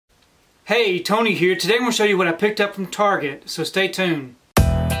Hey, Tony here. Today I'm going to show you what I picked up from Target, so stay tuned.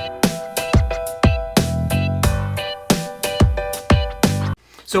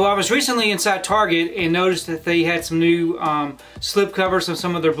 So I was recently inside Target and noticed that they had some new slipcovers on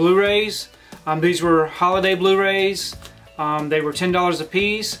some of their Blu-rays. These were holiday Blu-rays. They were $10 a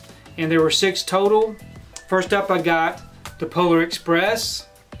piece and there were 6 total. First up I got the Polar Express.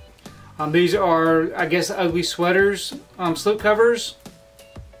 These are, I guess, ugly sweaters slipcovers.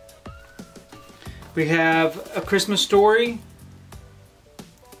 We have A Christmas Story.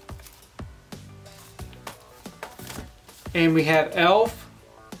 And we have Elf.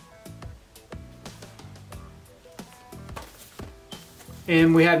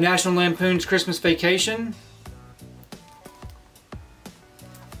 And we have National Lampoon's Christmas Vacation.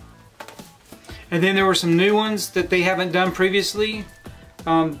 And then there were some new ones that they haven't done previously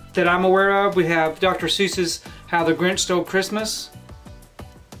that I'm aware of. We have Dr. Seuss's How the Grinch Stole Christmas.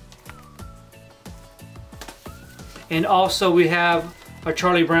 And also we have a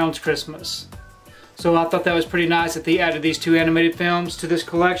Charlie Brown's Christmas. So I thought that was pretty nice that they added these 2 animated films to this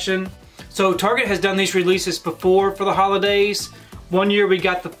collection. So Target has done these releases before for the holidays. One year we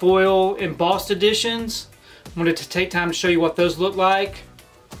got the foil embossed editions. I wanted to take time to show you what those look like.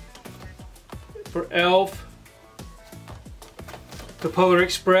 For Elf, the Polar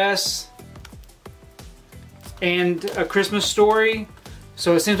Express, and A Christmas Story.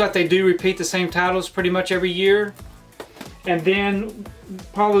 So it seems like they do repeat the same titles pretty much every year. And then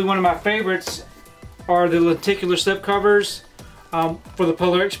probably one of my favorites are the lenticular slipcovers for the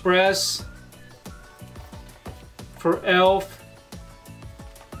Polar Express, for Elf,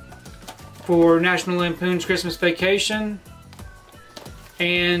 for National Lampoon's Christmas Vacation,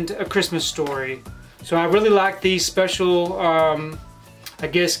 and A Christmas Story. So I really like these special, I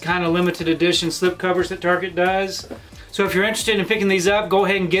guess, kind of limited edition slipcovers that Target does. So if you're interested in picking these up, go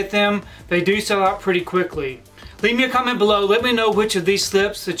ahead and get them. They do sell out pretty quickly. Leave me a comment below. Let me know which of these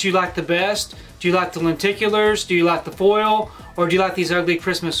slips that you like the best. Do you like the lenticulars? Do you like the foil? Or do you like these ugly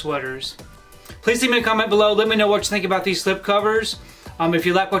Christmas sweaters? Please leave me a comment below. Let me know what you think about these slipcovers. If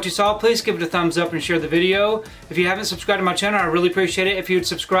you like what you saw, please give it a thumbs up and share the video. If you haven't subscribed to my channel, I really appreciate it if you would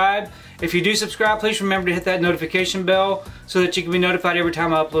subscribe. If you do subscribe, please remember to hit that notification bell so that you can be notified every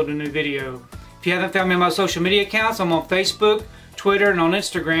time I upload a new video. If you haven't found me on my social media accounts, I'm on Facebook, Twitter, and on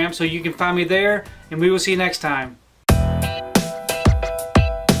Instagram, so you can find me there, and we will see you next time.